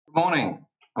Good morning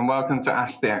and welcome to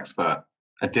Ask the Expert,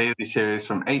 a daily series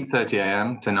from 8:30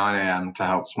 a.m. to 9 a.m. to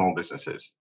help small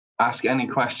businesses. Ask any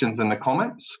questions in the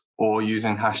comments or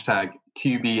using hashtag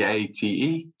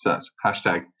QBATE, so that's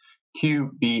hashtag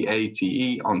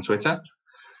QBATE on Twitter.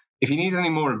 If you need any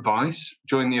more advice,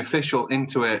 join the official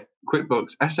Intuit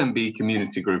QuickBooks SMB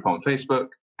community group on Facebook.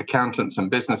 Accountants and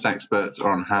business experts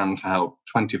are on hand to help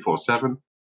 24/7.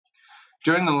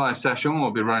 During the live session,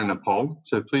 we'll be running a poll,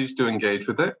 so please do engage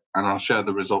with it, and I'll share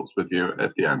the results with you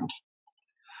at the end.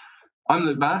 I'm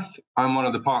Luke Bath. I'm one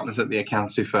of the partners at the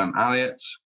accountancy firm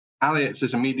Elliott's. Elliott's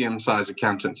is a medium-sized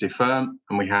accountancy firm,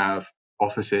 and we have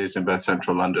offices in both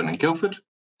central London and Guildford.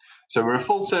 So we're a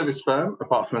full-service firm,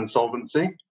 apart from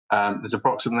insolvency. There's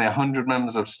approximately 100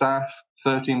 members of staff,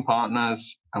 13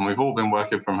 partners, and we've all been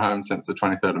working from home since the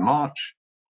 23rd of March.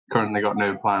 Currently got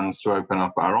no plans to open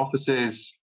up our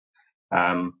offices,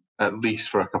 at least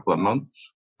for a couple of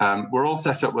months. We're all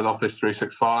set up with Office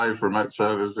 365, remote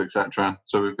servers, etc.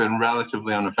 So we've been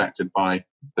relatively unaffected by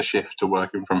the shift to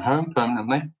working from home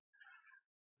permanently.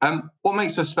 What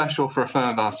makes us special for a firm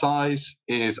of our size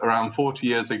is around 40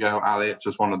 years ago, Elliott's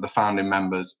was one of the founding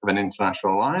members of an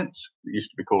international alliance. It used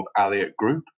to be called Elliott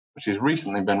Group, which has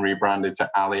recently been rebranded to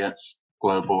Elliott's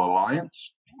Global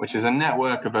Alliance, which is a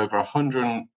network of over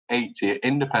 180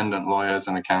 independent lawyers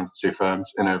and accountancy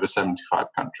firms in over 75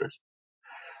 countries.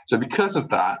 So because of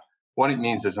that, what it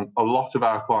means is a lot of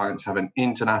our clients have an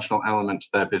international element to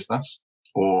their business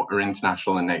or are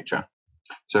international in nature.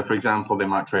 So for example, they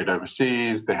might trade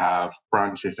overseas, they have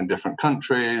branches in different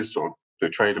countries, or they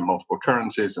trade in multiple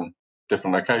currencies in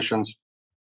different locations,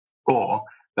 or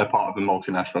they're part of a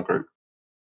multinational group.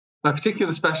 My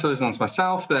particular specialism is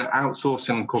myself, they're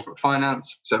outsourcing and corporate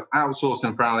finance. So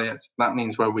outsourcing for Elliott's, that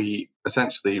means where we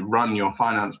essentially run your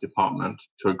finance department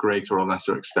to a greater or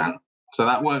lesser extent. So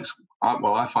that works,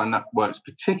 well, I find that works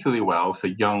particularly well for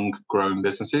young, growing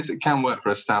businesses. It can work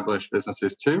for established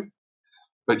businesses too,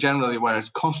 but generally where it's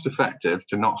cost effective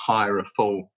to not hire a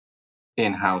full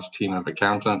in-house team of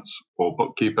accountants or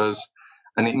bookkeepers.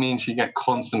 And it means you get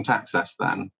constant access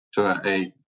then to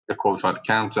a qualified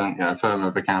accountant, a firm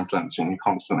of accountants, and you're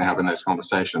constantly having those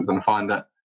conversations. And I find that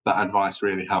advice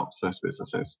really helps those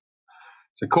businesses.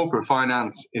 So corporate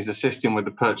finance is assisting with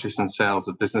the purchase and sales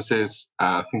of businesses,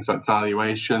 things like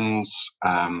valuations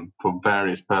for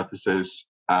various purposes,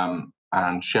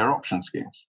 and share option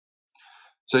schemes.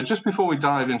 So just before we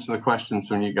dive into the questions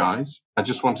from you guys, I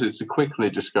just wanted to quickly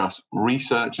discuss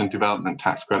research and development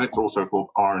tax credits, also called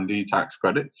R&D tax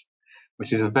credits,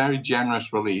 which is a very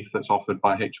generous relief that's offered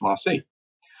by HMRC.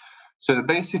 So the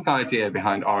basic idea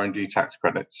behind R&D tax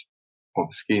credits, or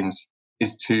the schemes,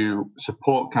 is to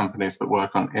support companies that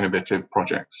work on innovative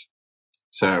projects.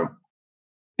 So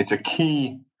it's a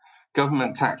key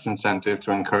government tax incentive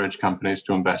to encourage companies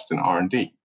to invest in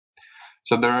R&D.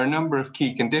 So there are a number of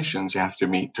key conditions you have to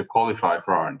meet to qualify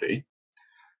for R&D,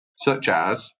 such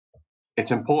as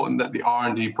it's important that the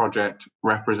R&D project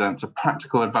represents a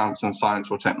practical advance in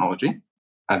science or technology.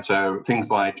 And so things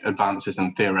like advances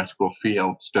in theoretical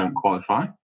fields don't qualify.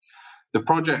 The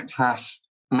project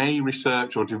may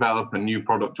research or develop a new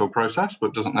product or process,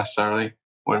 but doesn't necessarily,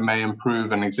 or it may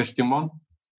improve an existing one.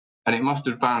 And it must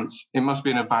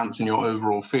be an advance in your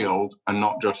overall field and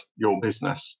not just your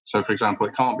business. So for example,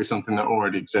 it can't be something that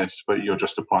already exists, but you're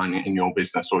just applying it in your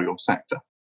business or your sector.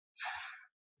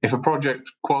 If a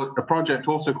project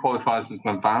also qualifies as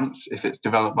an advance if it's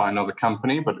developed by another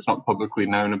company, but it's not publicly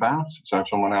known about. So if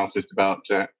someone else has developed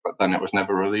it, but then it was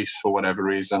never released for whatever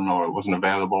reason, or it wasn't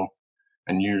available,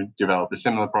 and you develop a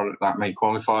similar product, that may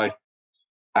qualify.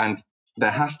 And there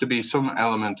has to be some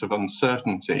element of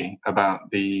uncertainty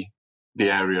about the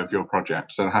area of your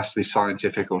project. So there has to be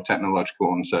scientific or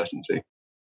technological uncertainty.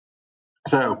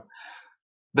 So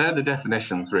they're the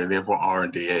definitions really of what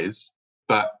R&D is.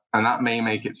 And that may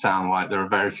make it sound like there are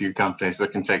very few companies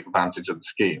that can take advantage of the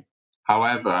scheme.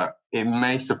 However, it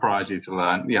may surprise you to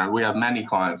learn, we have many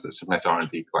clients that submit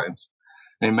R&D claims.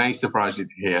 And it may surprise you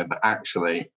to hear that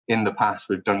actually in the past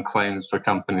we've done claims for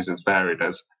companies as varied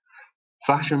as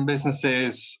fashion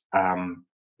businesses,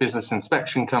 business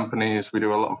inspection companies. We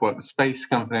do a lot of work with space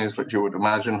companies, which you would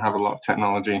imagine have a lot of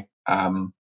technology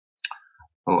and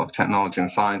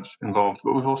science involved.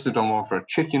 But we've also done one for a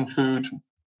chicken food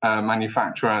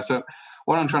manufacturer. So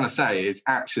what I'm trying to say is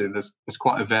actually there's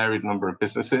quite a varied number of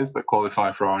businesses that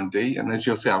qualify for R&D. And as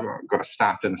you'll see, I've got a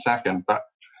stat in a second, but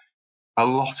a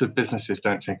lot of businesses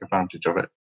don't take advantage of it.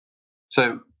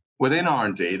 So within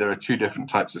R&D, there are two different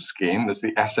types of scheme. There's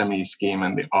the SME scheme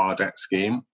and the RDEC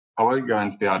scheme. I won't go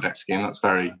into the RDEC scheme.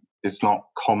 It's not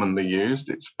commonly used.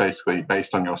 It's basically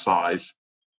based on your size.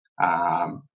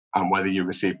 and whether you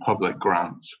receive public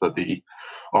grants for the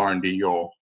R&D you're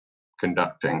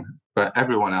conducting. But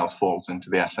everyone else falls into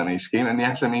the SME scheme, and the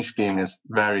SME scheme is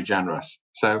very generous.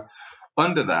 So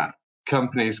under that,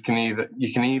 companies can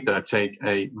either take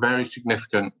a very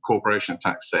significant corporation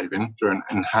tax saving through an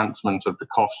enhancement of the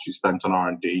cost you spent on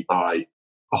R&D by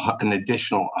an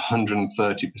additional 130%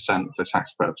 for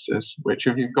tax purposes, which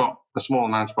if you've got a small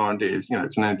amount of R&D,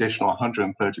 it's an additional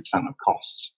 130% of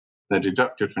costs. They're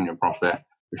deducted from your profit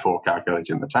before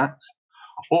calculating the tax.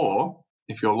 Or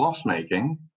if you're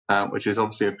loss-making, which is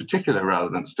obviously of particular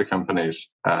relevance to companies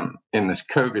in this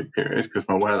COVID period, because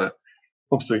I'm aware that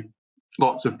obviously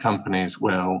lots of companies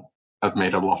will have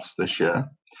made a loss this year.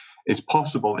 It's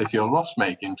possible, if you're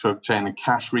loss-making, to obtain a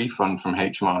cash refund from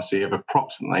HMRC of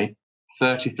approximately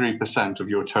 33% of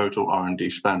your total R&D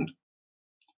spend,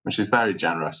 which is very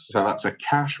generous. So that's a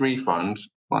cash refund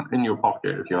in your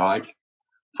pocket, if you like,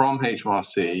 from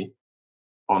HMRC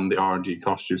on the R&D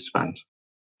cost you've spent.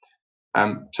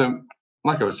 So,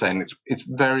 like I was saying,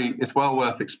 it's well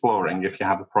worth exploring if you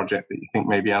have a project that you think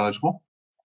may be eligible.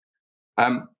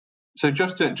 So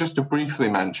just to briefly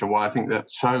mention why I think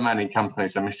that so many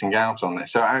companies are missing out on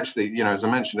this. So actually, as I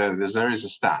mentioned earlier, there is a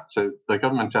stat. So the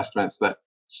government estimates that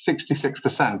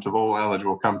 66% of all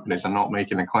eligible companies are not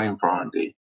making a claim for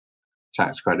R&D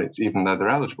tax credits, even though they're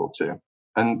eligible to.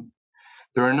 And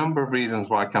there are a number of reasons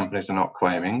why companies are not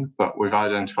claiming, but we've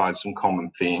identified some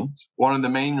common themes. One of the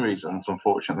main reasons,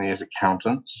 unfortunately, is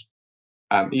accountants.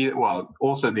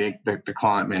 Also the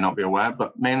client may not be aware,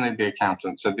 but mainly the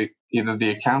accountant. So either the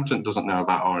accountant doesn't know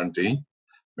about R&D,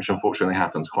 which unfortunately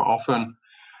happens quite often,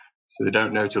 so they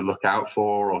don't know to look out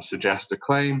for or suggest a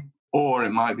claim, or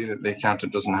it might be that the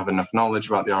accountant doesn't have enough knowledge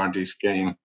about the R&D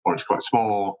scheme, or it's quite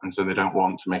small, and so they don't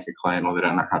want to make a claim, or they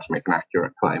don't know how to make an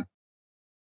accurate claim.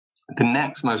 The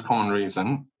next most common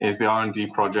reason is the R&D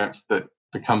projects that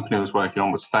the company was working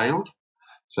on was failed.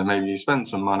 So maybe you spent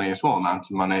some money, a small amount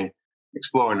of money,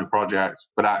 exploring a project,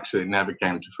 but actually it never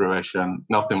came to fruition.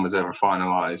 Nothing was ever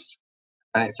finalized.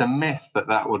 And it's a myth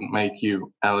that wouldn't make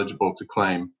you eligible to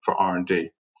claim for R&D.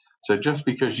 So just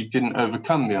because you didn't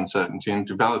overcome the uncertainty and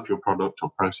develop your product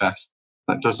or process,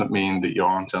 that doesn't mean that you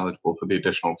aren't eligible for the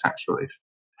additional tax relief.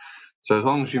 So as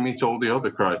long as you meet all the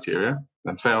other criteria,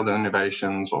 then failed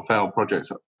innovations or failed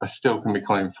projects still can be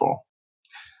claimed for.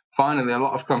 Finally, a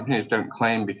lot of companies don't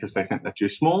claim because they think they're too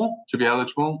small to be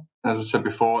eligible. As I said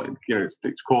before,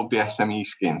 it's called the SME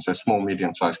scheme, so small,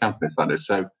 medium-sized companies, that is.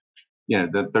 So,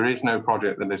 there is no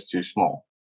project that is too small.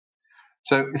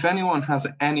 So if anyone has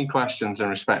any questions in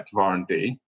respect of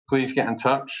R&D, please get in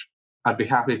touch. I'd be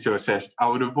happy to assist. I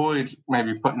would avoid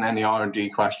maybe putting any R&D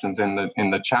questions in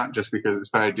the chat, just because it's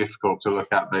very difficult to look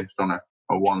at based on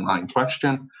a one-line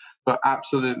question. But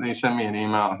absolutely send me an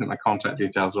email. I think my contact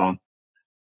details are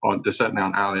they're certainly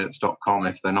on alliates.com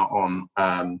if they're not on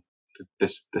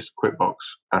this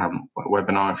QuickBooks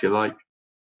webinar, if you like.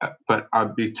 But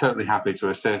I'd be totally happy to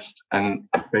assist. And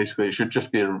basically, it should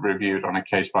just be reviewed on a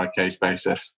case-by-case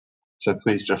basis. So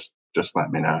please just let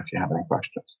me know if you have any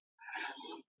questions.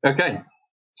 Okay,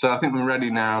 so I think we're ready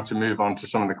now to move on to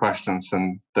some of the questions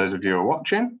from those of you who are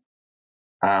watching.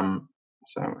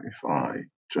 So if I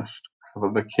just have a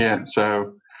look here.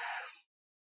 So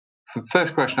the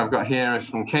first question I've got here is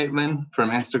from Caitlin from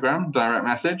Instagram, direct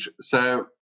message. So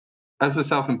as a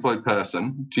self-employed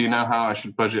person, do you know how I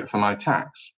should budget for my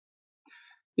tax?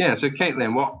 Yeah, so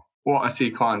Caitlin, what I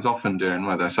see clients often doing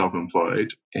where they're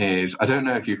self-employed is, I don't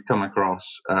know if you've come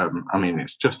across,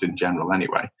 it's just in general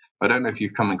anyway, I don't know if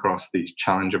you've come across these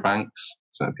challenger banks,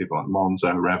 so people like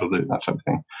Monzo, Revolut, that type of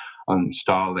thing, and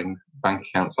Starling, bank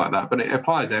accounts like that, but it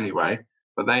applies anyway.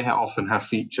 But they often have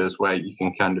features where you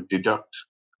can kind of deduct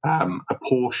a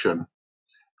portion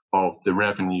of the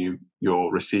revenue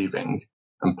you're receiving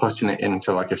and putting it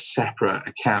into like a separate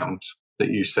account that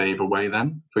you save away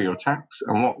then for your tax.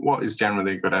 And what is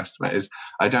generally a good estimate is,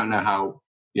 I don't know how,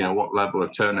 what level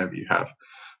of turnover you have,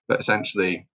 but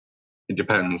essentially it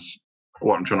depends.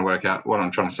 What I'm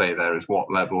trying to say there is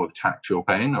what level of tax you're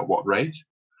paying at what rate.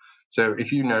 So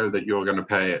if you know that you're going to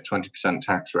pay at 20%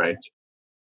 tax rate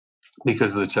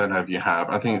because of the turnover you have,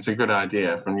 I think it's a good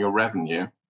idea from your revenue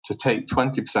to take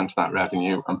 20% of that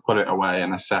revenue and put it away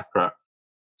in a separate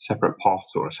pot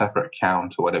or a separate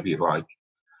account or whatever you like.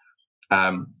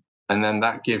 And then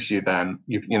that gives you then,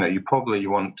 you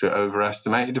want to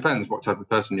overestimate. It depends what type of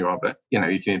person you are, but, you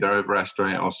can either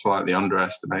overestimate or slightly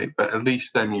underestimate, but at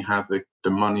least then you have the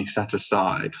money set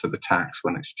aside for the tax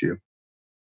when it's due.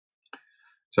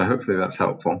 So hopefully that's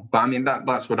helpful. But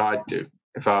that's what I'd do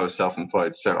if I was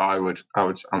self-employed. So I'm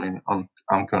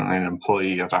currently an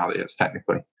employee of Alliates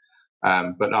technically,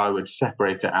 but I would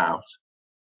separate it out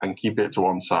and keep it to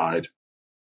one side,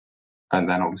 and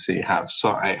then obviously have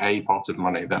a pot of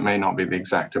money that may not be the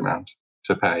exact amount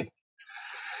to pay.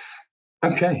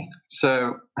 Okay,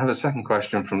 so I have a second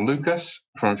question from Lucas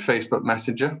from Facebook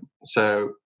Messenger.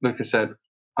 So Lucas said,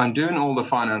 I'm doing all the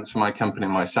finance for my company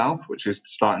myself, which is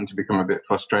starting to become a bit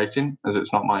frustrating as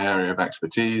it's not my area of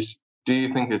expertise. Do you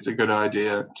think it's a good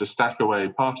idea to stack away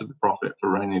part of the profit for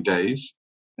rainy days?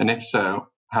 And if so,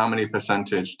 how many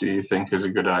percentage do you think is a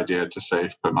good idea to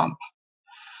save per month?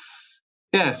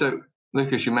 Yeah, so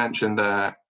Lucas, you mentioned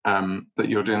that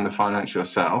you're doing the finance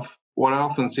yourself. What I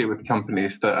often see with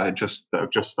companies that have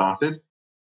just started,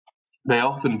 they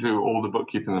often do all the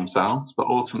bookkeeping themselves, but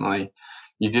ultimately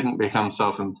you didn't become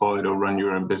self-employed or run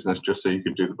your own business just so you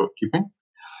could do the bookkeeping.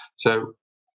 So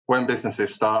when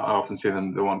businesses start, I often see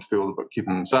them, they want to do all the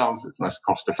bookkeeping themselves. It's less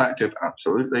cost effective,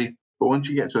 absolutely. But once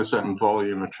you get to a certain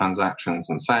volume of transactions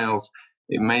and sales,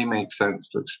 it may make sense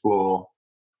to explore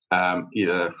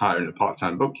either hiring a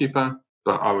part-time bookkeeper.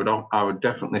 But I would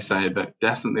definitely say that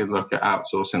definitely look at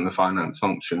outsourcing the finance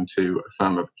function to a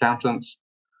firm of accountants.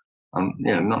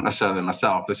 Not necessarily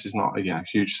myself. This is not a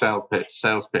huge sales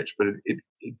pitch, but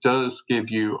it does give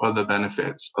you other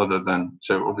benefits other than,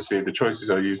 so obviously the choices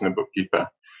are using a bookkeeper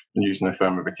and using a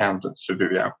firm of accountants to do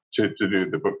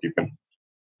the bookkeeping.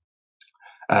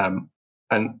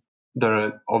 And there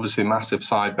are obviously massive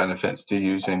side benefits to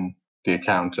using the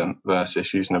accountant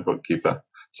versus using a bookkeeper.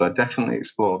 So I definitely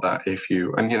explore that it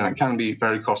can be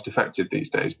very cost effective these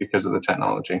days because of the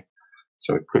technology.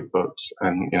 So with QuickBooks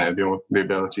and, the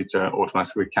ability to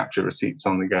automatically capture receipts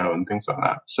on the go and things like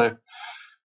that. So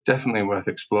definitely worth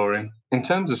exploring. In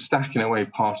terms of stacking away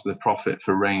part of the profit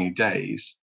for rainy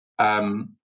days,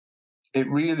 it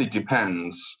really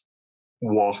depends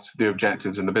what the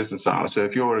objectives in the business are. So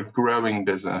if you're a growing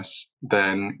business,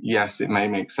 then yes, it may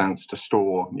make sense to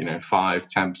store,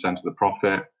 5-10% of the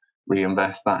profit,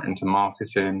 reinvest that into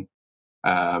marketing.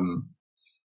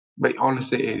 But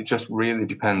honestly, it just really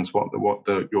depends what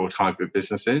your type of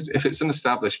business is. If it's an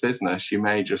established business, you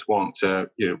may just want to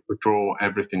withdraw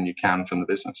everything you can from the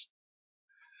business.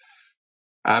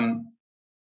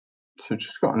 So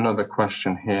just got another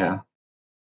question here.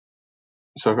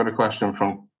 So I've got a question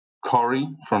from Corey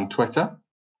from Twitter.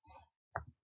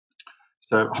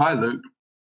 So hi Luke.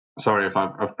 Sorry if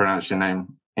I've pronounced your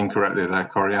name incorrectly there,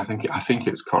 Corey. I think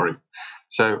it's Corey.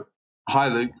 So hi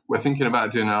Luke, we're thinking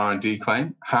about doing an R&D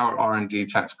claim. How are R&D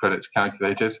tax credits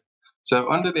calculated? So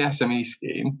under the SME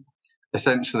scheme,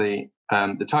 essentially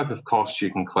the type of costs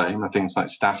you can claim are things like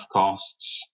staff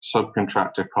costs,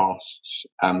 subcontractor costs.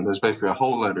 There's basically a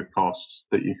whole load of costs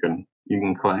that you can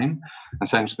claim.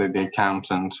 Essentially, the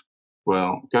accountant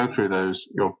will go through those,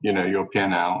 your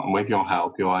P&L, and with your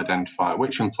help, you'll identify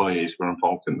which employees were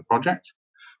involved in the project,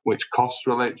 which costs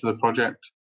relate to the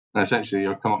project, and essentially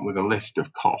you'll come up with a list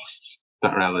of costs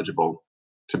that are eligible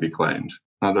to be claimed.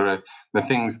 Now, there are the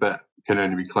things that can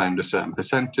only be claimed a certain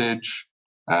percentage.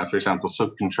 For example,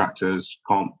 subcontractors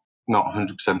not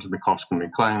 100% of the cost can be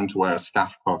claimed, whereas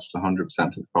staff costs, 100%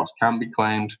 of the cost can be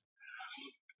claimed.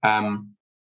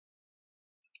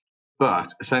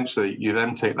 But essentially, you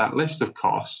then take that list of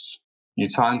costs, you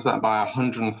times that by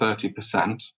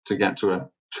 130% to get to a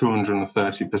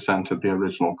 230% of the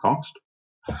original cost.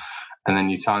 And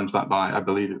then you times that by, I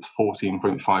believe it's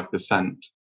 14.5%,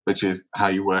 which is how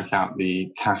you work out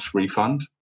the cash refund.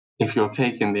 If you're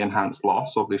taking the enhanced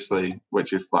loss, obviously,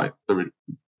 which is like the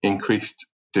increased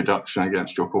deduction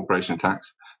against your corporation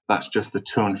tax, that's just the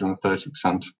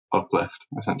 230% uplift,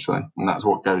 essentially. And that's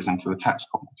what goes into the tax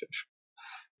computation.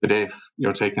 But if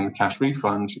you're taking the cash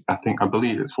refund, I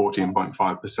believe it's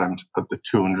 14.5% of the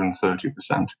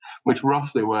 230%, which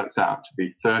roughly works out to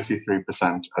be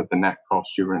 33% of the net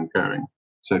cost you were incurring.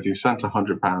 So if you spent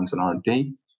 £100 on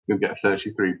R&D, you'll get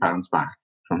 £33 back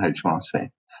from HMRC,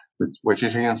 which,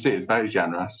 as you can see, is very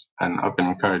generous. And I've been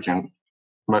encouraging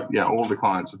all the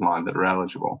clients of mine that are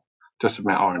eligible to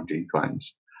submit R&D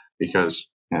claims because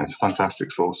it's a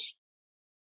fantastic source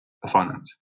of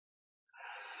finance.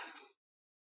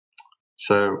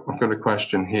 So I've got a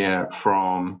question here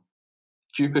from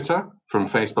Jupiter from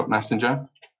Facebook Messenger.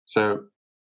 So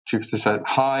Jupiter said,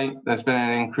 hi, there's been an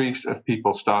increase of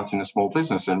people starting a small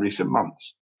business in recent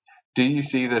months. Do you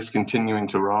see this continuing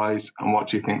to rise? And what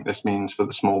do you think this means for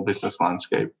the small business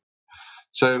landscape?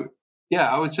 So,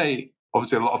 I would say,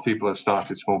 obviously, a lot of people have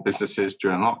started small businesses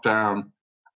during lockdown.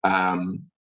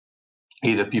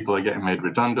 Either people are getting made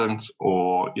redundant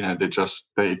or,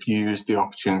 they've used the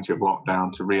opportunity of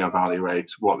lockdown to reevaluate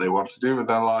what they want to do with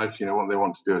their life, what they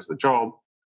want to do as the job.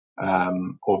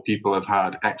 Or people have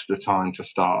had extra time to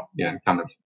start, kind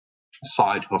of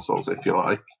side hustles, if you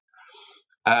like.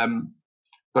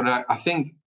 But I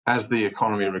think as the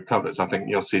economy recovers, I think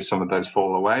you'll see some of those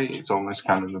fall away. It's almost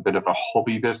kind of a bit of a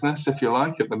hobby business, if you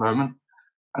like, at the moment,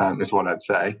 is what I'd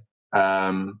say.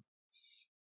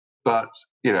 But,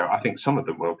 I think some of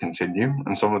them will continue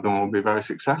and some of them will be very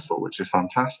successful, which is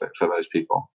fantastic for those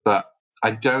people. But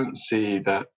I don't see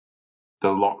that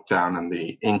the lockdown and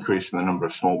the increase in the number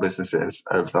of small businesses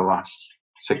over the last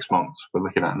 6 months we're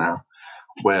looking at now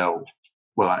will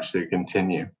actually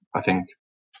continue. I think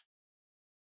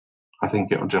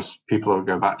it'll just, people will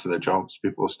go back to their jobs,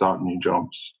 people will start new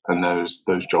jobs, and those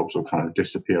jobs will kind of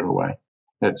disappear away.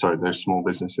 Those small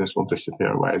businesses will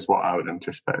disappear away is what I would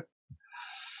anticipate.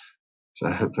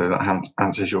 So hopefully that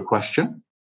answers your question.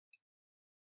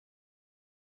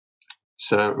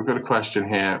 So we've got a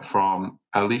question here from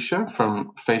Alicia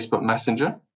from Facebook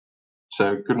Messenger.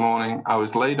 So, good morning. I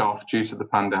was laid off due to the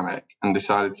pandemic and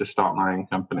decided to start my own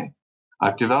company.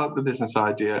 I've developed the business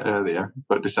idea earlier,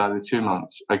 but decided 2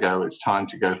 months ago it's time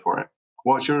to go for it.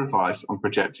 What's your advice on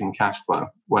projecting cash flow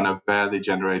when I've barely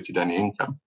generated any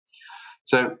income?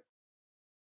 So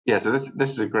this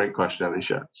is a great question,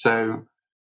 Alicia. So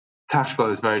cash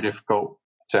flow is very difficult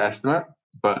to estimate,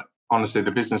 but honestly,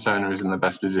 the business owner is in the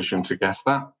best position to guess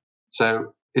that.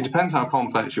 So it depends how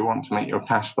complex you want to make your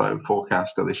cash flow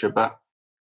forecast, Alicia, but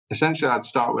essentially I'd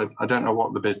start with, I don't know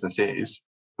what the business is,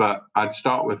 but I'd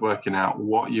start with working out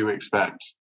what you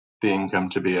expect the income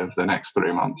to be over the next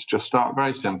 3 months. Just start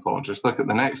very simple. Just look at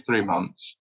the next 3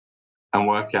 months and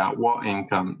work out what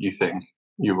income you think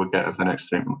you will get over the next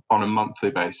 3 months on a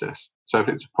monthly basis. So if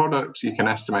it's a product, you can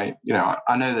estimate,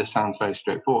 I know this sounds very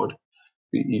straightforward.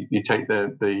 You take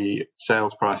the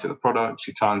sales price of the product,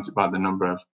 you times it by the number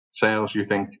of sales you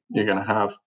think you're going to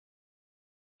have,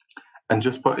 and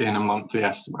just put in a monthly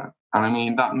estimate. And I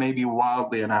mean, that may be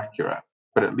wildly inaccurate,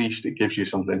 but at least it gives you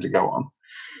something to go on.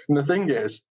 And the thing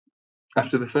is,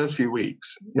 after the first few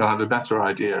weeks, you'll have a better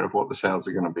idea of what the sales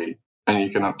are going to be, and you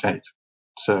can update.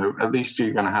 So at least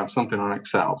you're going to have something on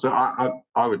Excel. So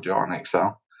I would do it on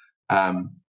Excel.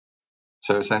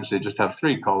 So essentially just have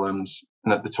 3 columns,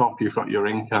 and at the top you've got your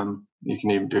income. You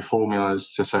can even do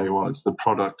formulas to say, well, it's the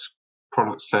product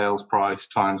sales price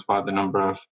times by the number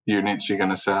of units you're going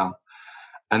to sell.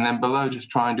 And then below, just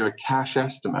try and do a cash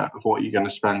estimate of what you're going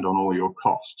to spend on all your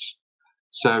costs.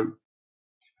 So,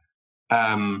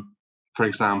 for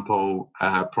example,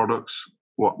 products,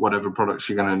 whatever products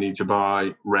you're going to need to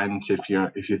buy, rent if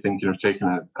you're thinking of taking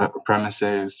a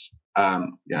premises. I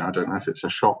don't know if it's a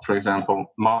shop, for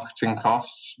example. Marketing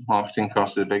costs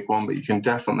is a big one, but you can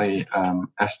definitely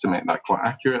estimate that quite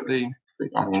accurately.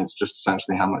 I mean, it's just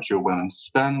essentially how much you're willing to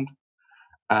spend.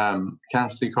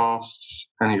 Accountancy costs,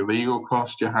 any legal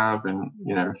cost you have, and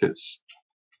if it's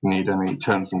you need any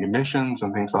terms and conditions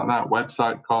and things like that.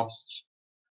 Website costs,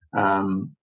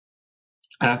 and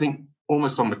I think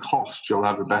almost on the cost you'll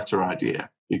have a better idea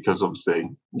because obviously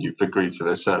you've agreed to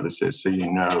those services, so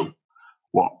you know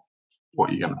what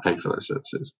you're going to pay for those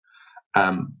services.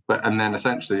 And then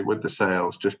essentially with the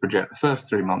sales, just project the first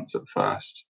 3 months at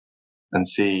first, and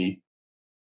see.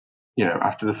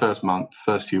 After the first month,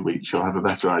 first few weeks, you'll have a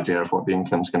better idea of what the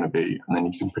income's going to be. And then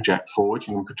you can project forward.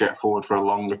 You can project forward for a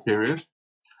longer period.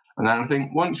 And then I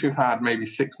think once you've had maybe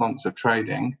 6 months of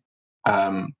trading,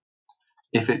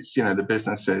 if it's, the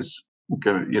business is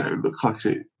going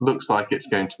to, looks like it's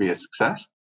going to be a success,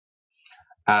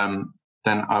 then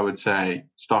I would say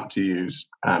start to use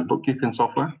bookkeeping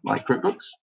software like QuickBooks.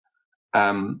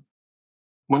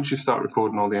 Once you start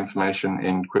recording all the information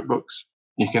in QuickBooks,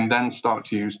 you can then start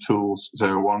to use tools.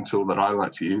 So one tool that I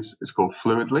like to use is called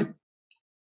Fluidly.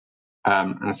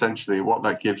 And essentially what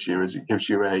that gives you is it gives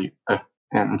you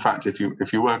in fact, if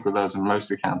you work with us, and most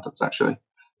accountants actually,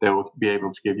 they will be able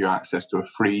to give you access to a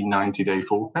free 90-day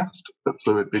forecast that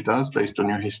Fluidly does based on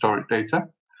your historic data.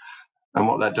 And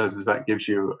what that does is that gives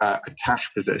you a cash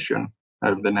position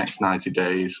over the next 90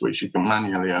 days, which you can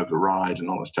manually override and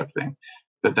all this type of thing.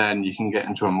 But then you can get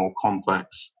into a more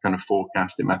complex kind of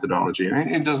forecasting methodology.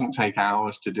 And it doesn't take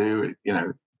hours to do.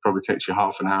 It probably takes you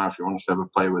half an hour if you want to have a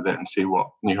play with it and see what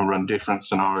you can run different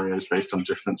scenarios based on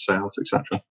different sales,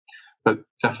 etc. But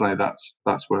definitely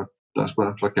that's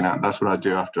worth looking at. That's what I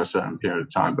do after a certain period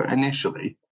of time. But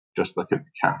initially, just look at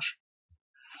the cash.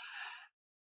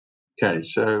 Okay,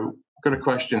 so I've got a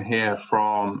question here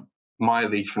from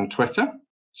Miley from Twitter.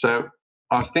 So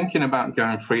I was thinking about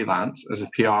going freelance as a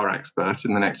PR expert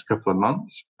in the next couple of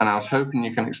months, and I was hoping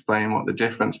you can explain what the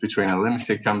difference between a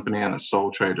limited company and a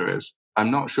sole trader is. I'm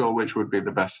not sure which would be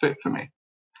the best fit for me.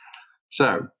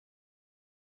 So,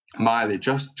 Miley,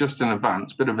 just in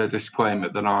advance, bit of a disclaimer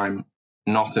that I'm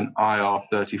not an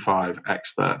IR35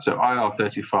 expert. So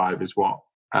IR35 is what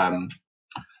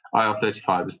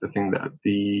IR35 is the thing that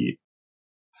the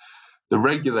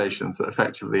regulations that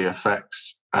effectively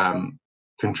affects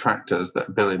contractors that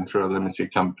are billing through a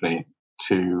limited company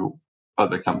to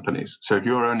other companies. So if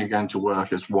you're only going to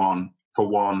work as one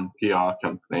PR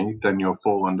company, then you'll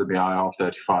fall under the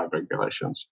IR35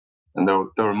 regulations. And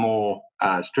there are more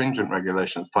stringent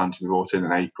regulations planned to be brought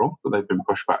in April, but they've been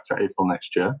pushed back to April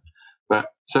next year. But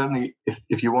certainly,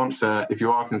 if you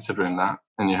are considering that,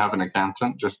 and you have an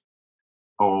accountant,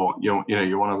 or you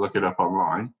want to look it up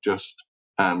online, just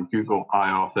Google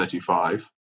IR35,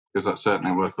 because that's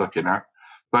certainly worth looking at.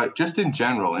 But just in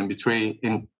general, in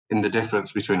the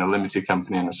difference between a limited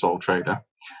company and a sole trader.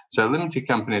 So a limited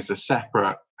company is a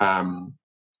separate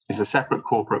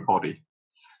corporate body.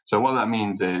 So what that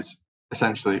means is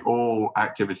essentially all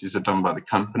activities are done by the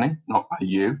company, not by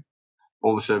you.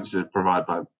 All the services are provided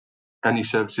by any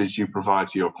services you provide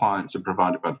to your clients are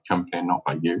provided by the company and not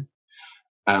by you,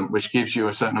 which gives you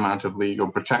a certain amount of legal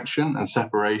protection and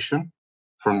separation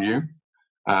from you.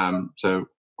 So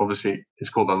obviously it's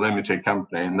called a limited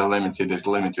company, and the limited is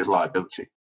limited liability.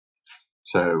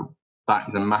 So that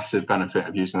is a massive benefit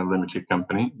of using a limited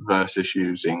company versus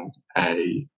using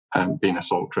being a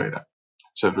sole trader.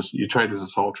 So if you trade as a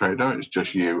sole trader, it's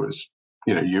just you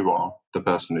you are the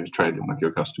person who's trading with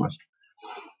your customers.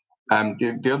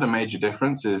 The other major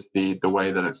difference is the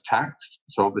way that it's taxed.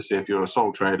 So obviously if you're a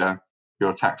sole trader,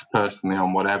 you're taxed personally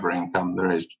on whatever income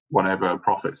there is, whatever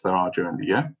profits there are during the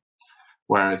year.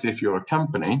 Whereas if you're a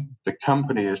company, the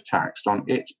company is taxed on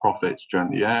its profits during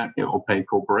the year. It will pay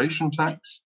corporation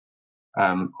tax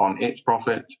on its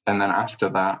profits. And then after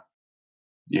that,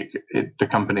 the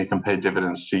company can pay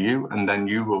dividends to you, and then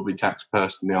you will be taxed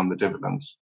personally on the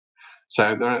dividends.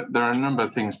 So there are a number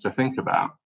of things to think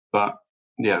about. But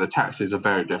yeah, the taxes are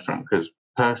very different, because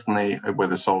personally,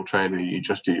 with a sole trader, you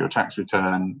just do your tax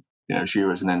return. It's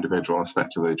you as an individual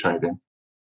effectively trading.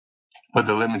 With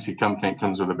a limited company, it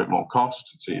comes with a bit more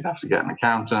cost. So you'd have to get an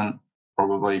accountant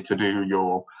probably to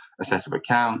do a set of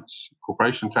accounts,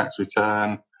 corporation tax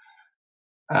return,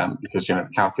 because the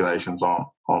calculations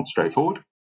aren't straightforward.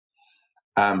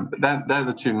 But they're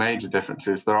the two major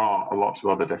differences. There are a lot of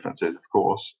other differences, of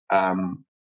course,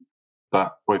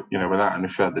 but without any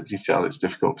further detail, it's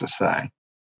difficult to say.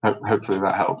 Hopefully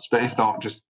that helps. But if not,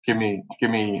 just give me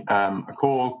a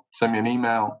call, send me an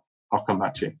email. I'll come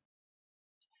back to you.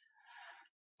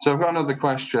 So I've got another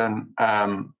question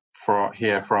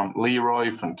from Leroy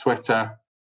from Twitter,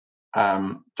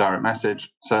 direct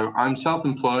message. So I'm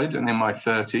self-employed and in my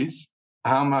 30s.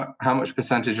 How much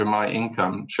percentage of my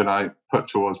income should I put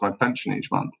towards my pension each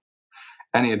month?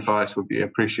 Any advice would be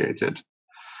appreciated.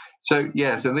 So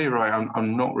Leroy,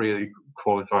 I'm not really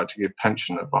qualified to give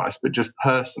pension advice, but just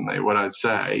personally, what I'd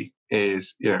say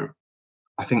is,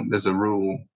 I think there's a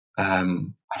rule.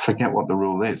 I forget what the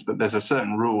rule is, but there's a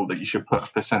certain rule that you should put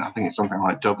a percent. I think it's something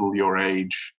like double your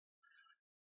age.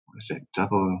 What is it?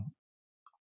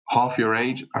 Half your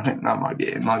age. I think that might be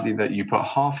it. It might be that you put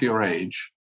half your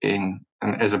age in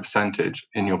as a percentage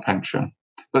in your pension.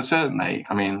 But certainly,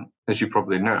 I mean, as you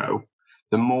probably know,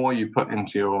 the more that you put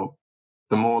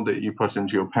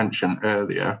into your pension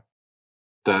earlier,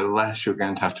 the less you're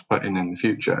going to have to put in the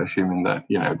future, assuming that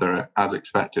there are, as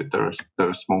expected, there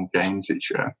are small gains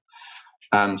each year.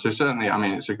 So certainly, I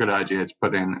mean, it's a good idea to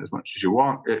put in as much as you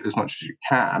want, as much as you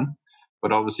can.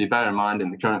 But obviously, bear in mind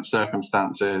in the current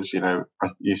circumstances,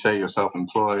 you say you're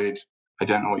self-employed. I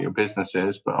don't know what your business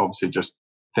is, but obviously, just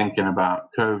thinking about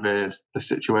COVID, the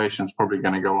situation's probably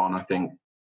going to go on, I think,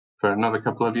 for another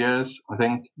couple of years. I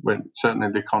think certainly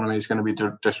the economy is going to be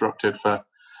disrupted for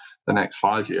the next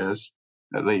 5 years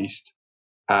at least.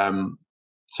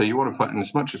 So you want to put in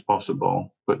as much as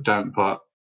possible, but don't put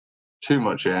too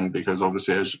much in, because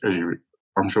obviously, as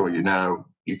I'm sure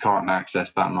you can't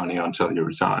access that money until you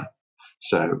retire.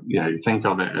 So, you think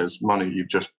of it as money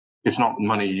it's not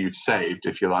money you've saved,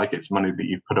 if you like, it's money that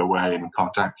you've put away and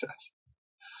can't access.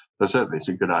 But certainly it's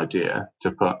a good idea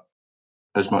to put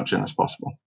as much in as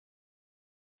possible.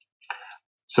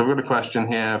 So we've got a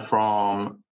question here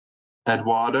from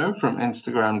Eduardo from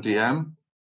Instagram DM.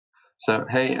 So,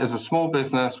 hey, as a small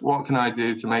business, what can I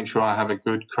do to make sure I have a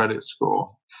good credit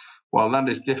score? Well, that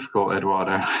is difficult,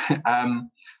 Eduardo.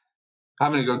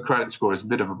 Having a good credit score is a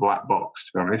bit of a black box,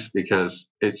 to be honest, because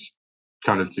it's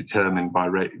kind of determined by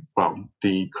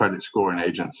the credit scoring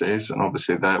agencies, and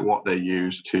obviously what they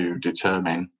use to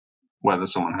determine whether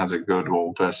someone has a good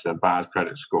or versus a bad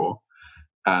credit score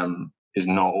is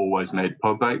not always made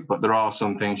public. But there are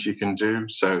some things you can do.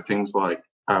 So things like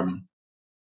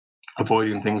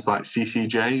avoiding things like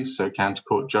CCJs, so counter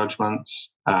court judgments,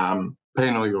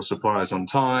 paying all your suppliers on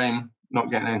time, not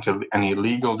getting into any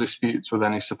legal disputes with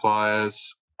any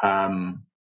suppliers. Often,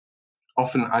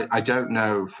 I don't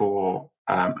know for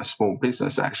a small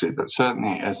business actually, but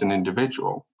certainly as an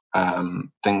individual,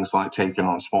 things like taking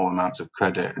on small amounts of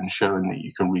credit and showing that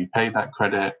you can repay that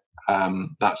credit,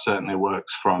 that certainly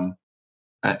works from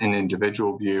an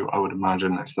individual view. I would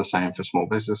imagine it's the same for small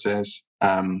businesses.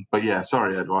 But yeah,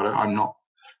 sorry, Eduardo, I'm not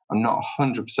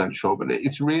 100% sure, but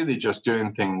it's really just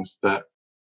doing things that,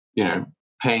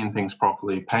 paying things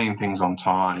properly, paying things on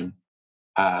time,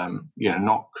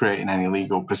 not creating any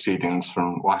legal proceedings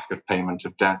from lack of payment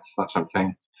of debts, that sort of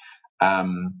thing.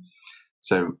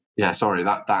 So yeah, sorry,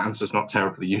 that answer's not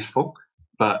terribly useful,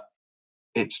 but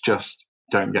it's just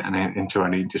don't get into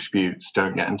any disputes,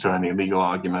 don't get into any legal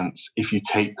arguments. If you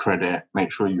take credit,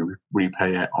 make sure you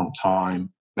repay it on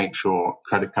time, make sure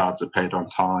credit cards are paid on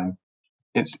time.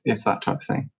 It's that type of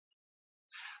thing.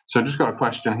 So I just got a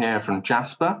question here from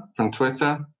Jasper from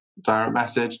Twitter, direct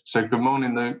message. So good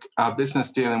morning, Luke. Our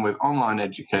business dealing with online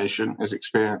education is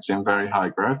experiencing very high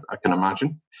growth, I can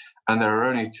imagine, and there are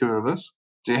only 2 of us.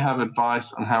 Do you have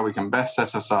advice on how we can best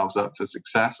set ourselves up for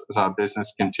success as our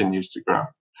business continues to grow?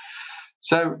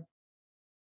 So,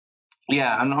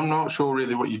 yeah, and I'm not sure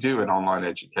really what you do in online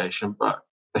education, but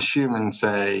assuming,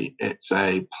 say, it's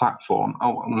a platform,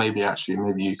 maybe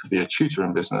you could be a tutor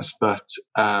in business, but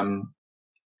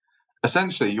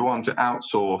essentially you want to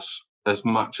outsource as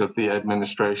much of the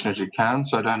administration as you can.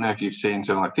 So I don't know if you've seen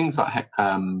things like,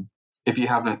 if you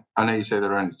haven't, I know you say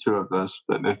there are only 2 of us,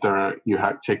 but if you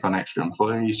take on extra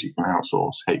employees, you can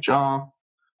outsource HR.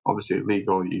 Obviously,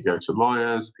 legal, you go to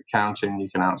lawyers. Accounting, you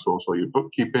can outsource all your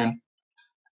bookkeeping.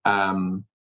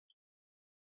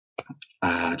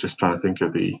 Just trying to think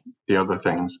of the other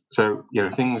things. So,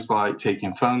 things like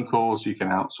taking phone calls, you can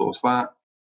outsource that.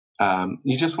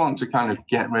 You just want to kind of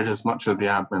get rid of as much of the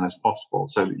admin as possible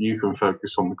so that you can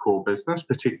focus on the core business,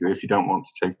 particularly if you don't want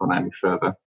to take on any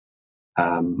further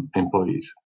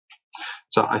employees.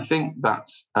 So I think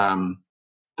that's the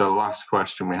last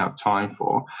question we have time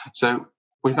for. So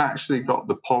we've actually got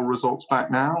the poll results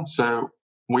back now. So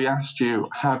we asked you,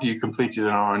 have you completed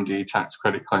an R&D tax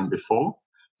credit claim before?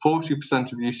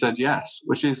 40% of you said yes,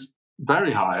 which is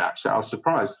very high, actually. I was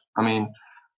surprised. I mean,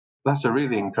 that's a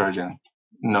really encouraging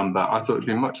number. I thought it'd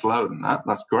be much lower than that.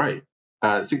 That's great.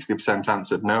 60%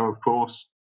 answered no, of course.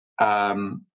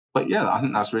 But yeah, I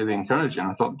think that's really encouraging.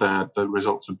 I thought the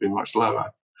results would be much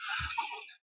lower.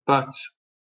 But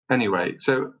anyway,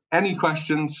 so any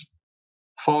questions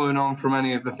following on from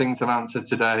any of the things I've answered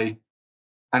today?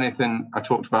 Anything I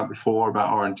talked about before about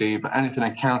R&D, but anything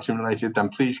accounting related, then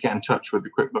please get in touch with the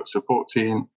QuickBooks support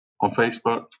team on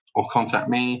Facebook or contact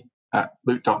me at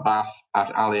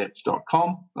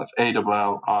luke.bath@alliots.com. That's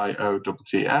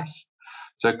ALLIOTTS.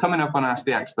 So coming up on Ask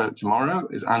the Expert tomorrow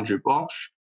is Andrew Blosh.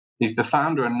 He's the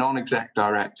founder and non-exec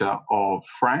director of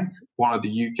Frank, one of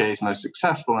the UK's most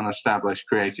successful and established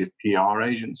creative PR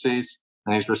agencies,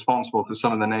 and he's responsible for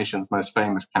some of the nation's most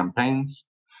famous campaigns.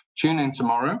 Tune in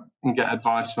tomorrow and get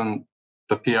advice from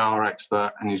the PR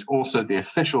expert, and he's also the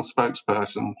official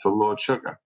spokesperson for Lord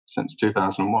Sugar since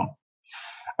 2001.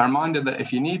 A reminder that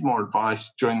if you need more advice,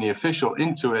 join the official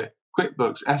Intuit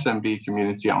QuickBooks SMB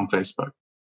community on Facebook.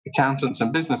 Accountants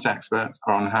and business experts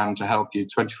are on hand to help you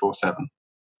 24/7.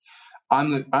 I'm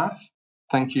Luke Bath.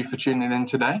 Thank you for tuning in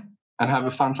today and have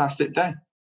a fantastic day.